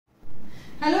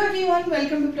Hello everyone,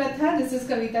 welcome to Pratha. This is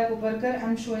Kavita Koparkar. I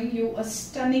am showing you a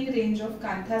stunning range of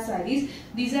Kantha sarees.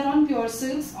 These are on pure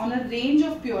silks, on a range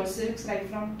of pure silks, right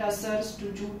from tussars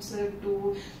to jute silk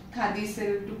to khadi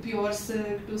silk to pure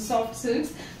silk to soft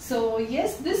silks. So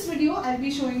yes, this video I will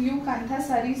be showing you Kantha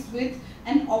sarees with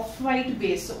an off-white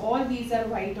base. So all these are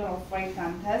white or off-white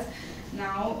Kanthas.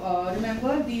 Now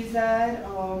remember, these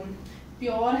are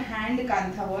pure hand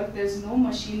Kantha work. There is no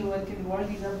machine work involved.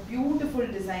 These are beautiful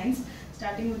designs.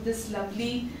 Starting with this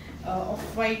lovely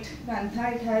off-white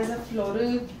Kantha. It has a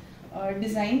floral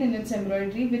design in its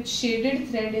embroidery with shaded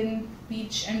thread in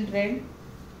peach and red.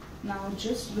 Now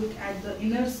just look at the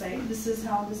inner side. This is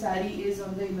how the saree is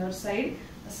on the inner side.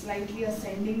 A slightly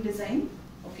ascending design,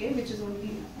 okay, which is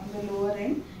only on the lower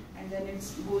end, and then it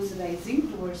goes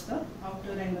rising towards the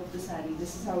outer end of the saree.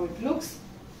 This is how it looks.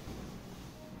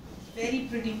 Very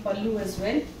pretty pallu as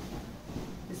well.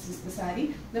 This is the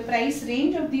saree. The price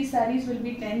range of these sarees will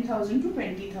be 10,000 to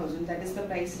 20,000. That is the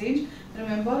price range.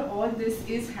 Remember, all this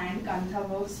is hand Kantha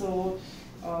work, so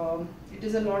it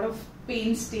is a lot of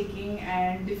painstaking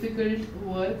and difficult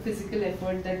work, physical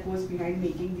effort that goes behind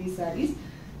making these sarees.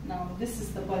 Now this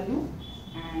is the pallu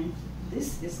and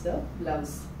this is the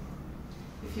blouse.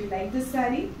 If you like this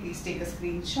saree, please take a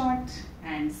screenshot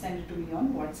and send it to me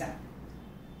on WhatsApp.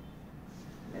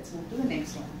 Let's move to the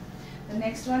next one. The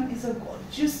next one is a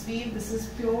gorgeous weave. This is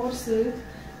pure silk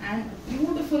and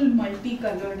beautiful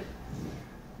multicolored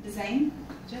design.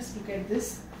 Just look at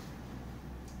this.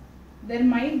 There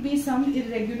might be some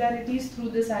irregularities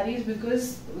through the sarees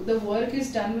because the work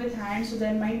is done with hand, so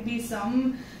there might be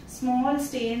some small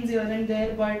stains here and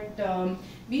there, but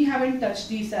we haven't touched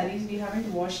these sarees, we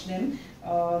haven't washed them.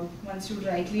 Once you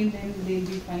dry clean them, they'll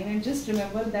be fine. And just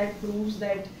remember, that proves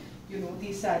that, you know,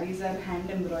 these sarees are hand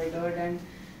embroidered, and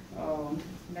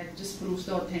that just proves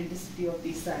the authenticity of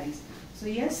these sarees. So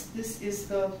yes, this is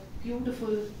the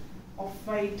beautiful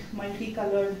off-white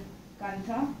multicolored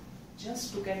Kantha.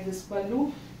 Just look at this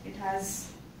pallu. It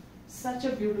has such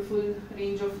a beautiful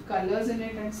range of colors in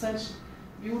it and such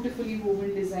beautifully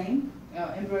woven design,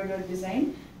 embroidered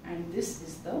design. And this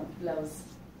is the blouse.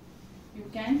 You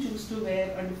can choose to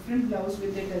wear a different blouse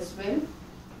with it as well.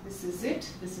 This is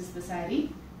it. This is the saree,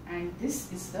 and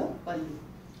this is the pallu.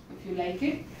 If you like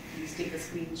it, please take a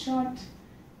screenshot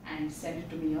and send it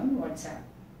to me on WhatsApp.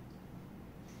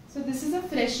 So this is a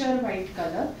fresher white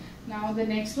color. Now the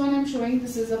next one I'm showing,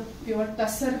 this is a pure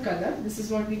tussar color. This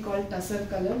is what we call tussar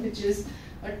color, which is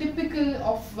a typical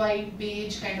off-white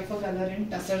beige kind of a color in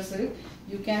tussar silk.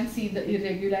 You can see the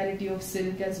irregularity of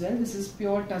silk as well. This is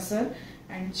pure tussar,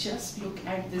 and just look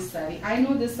at this saree. I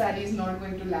know this saree is not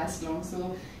going to last long,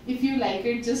 so if you like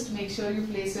it, just make sure you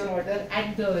place your order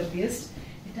at the earliest.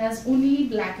 It has only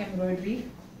black embroidery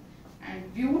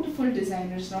and beautiful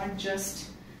design. It's not just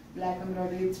black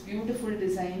embroidery, it's beautiful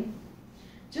design.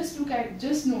 Just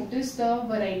notice the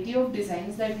variety of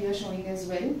designs that we are showing as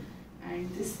well.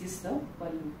 And this is the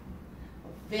pallu.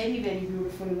 A very, very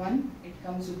beautiful one. It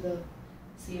comes with the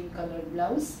same colored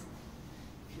blouse.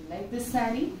 If you like this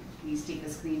saree, please take a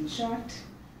screenshot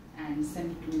and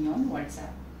send it to me on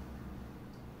WhatsApp.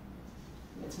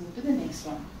 Let's move to the next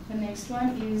one. The next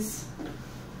one is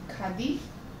khadi.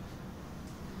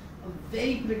 A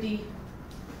very pretty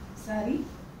saree,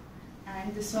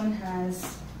 and this one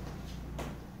has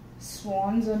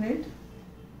swans on it.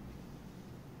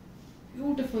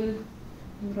 Beautiful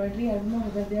embroidery. I don't know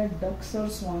whether they are ducks or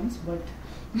swans, but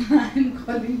I am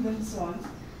calling them swans.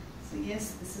 So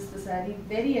yes, this is the saree.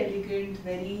 Very elegant,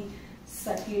 very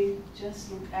subtle.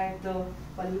 Just look at the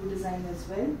pallu design as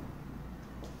well.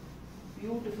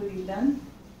 Beautifully done.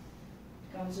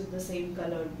 It comes with the same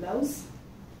colored blouse.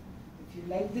 If you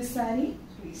like this saree,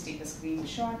 please take a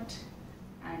screenshot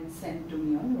and send to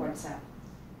me on WhatsApp.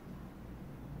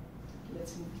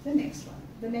 Let's move to the next one.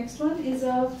 The next one is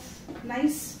a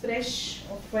nice fresh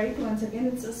off-white. Once again,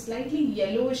 it's a slightly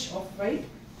yellowish off-white,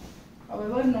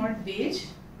 however not beige.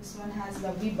 This one has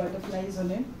lovely butterflies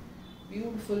on it.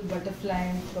 Beautiful butterfly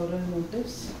and floral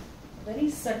motifs. Very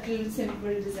subtle,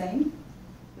 simple design.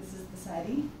 This is the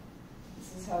saree.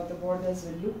 This is how the borders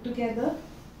will look together.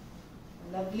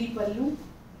 A lovely pallu.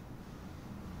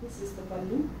 This is the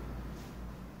pallu,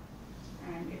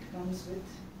 and it comes with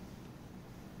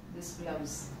this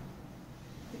blouse.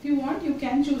 If you want, you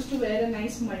can choose to wear a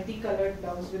nice multicolored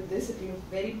blouse with this. It will look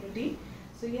very pretty.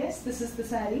 So yes, this is the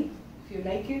saree. If you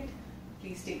like it,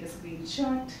 please take a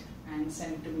screenshot and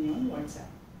send it to me on WhatsApp.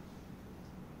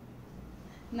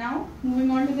 Now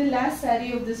moving on to the last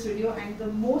saree of this video, and the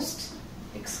most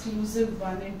exclusive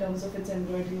one in terms of its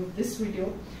embroidery of this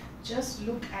video. Just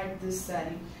look at this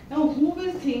saree. Now who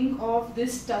will think of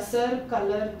this tussar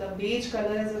color, the beige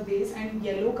color as a base and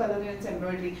yellow color in its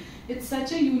embroidery. It's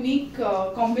such a unique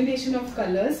combination of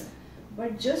colors,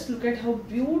 but just look at how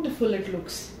beautiful it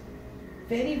looks.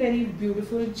 Very, very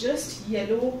beautiful. Just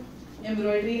yellow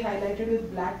embroidery highlighted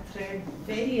with black thread.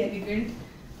 Very elegant.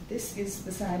 This is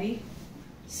the saree.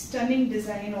 Stunning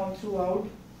design all throughout.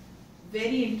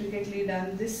 Very intricately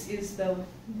done. This is the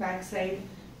back side.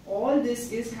 All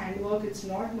this is handwork, it's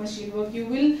not machine work. You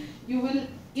will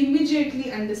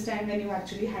immediately understand when you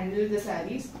actually handle the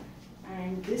sarees.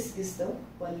 And this is the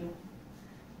pallu.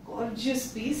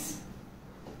 Gorgeous piece,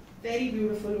 very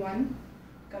beautiful one.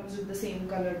 Comes with the same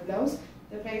colored blouse.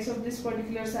 The price of this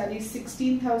particular saree is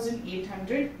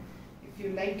 16,800. If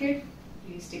you like it,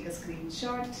 please take a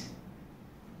screenshot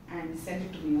and send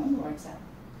it to me on WhatsApp.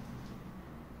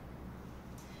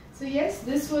 So yes,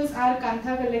 this was our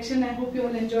Kantha collection. I hope you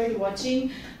all enjoyed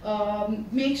watching.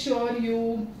 Make sure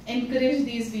you encourage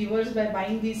these weavers by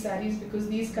buying these sarees, because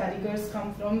these karigars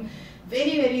come from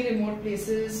very, very remote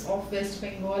places of West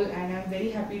Bengal, and I'm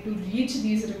very happy to reach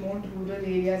these remote rural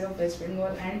areas of West Bengal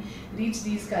and reach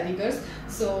these karigars.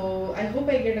 So I hope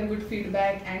I get a good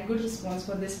feedback and good response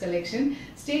for this collection.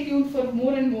 Stay tuned for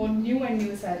more and more new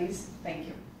sarees. Thank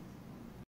you.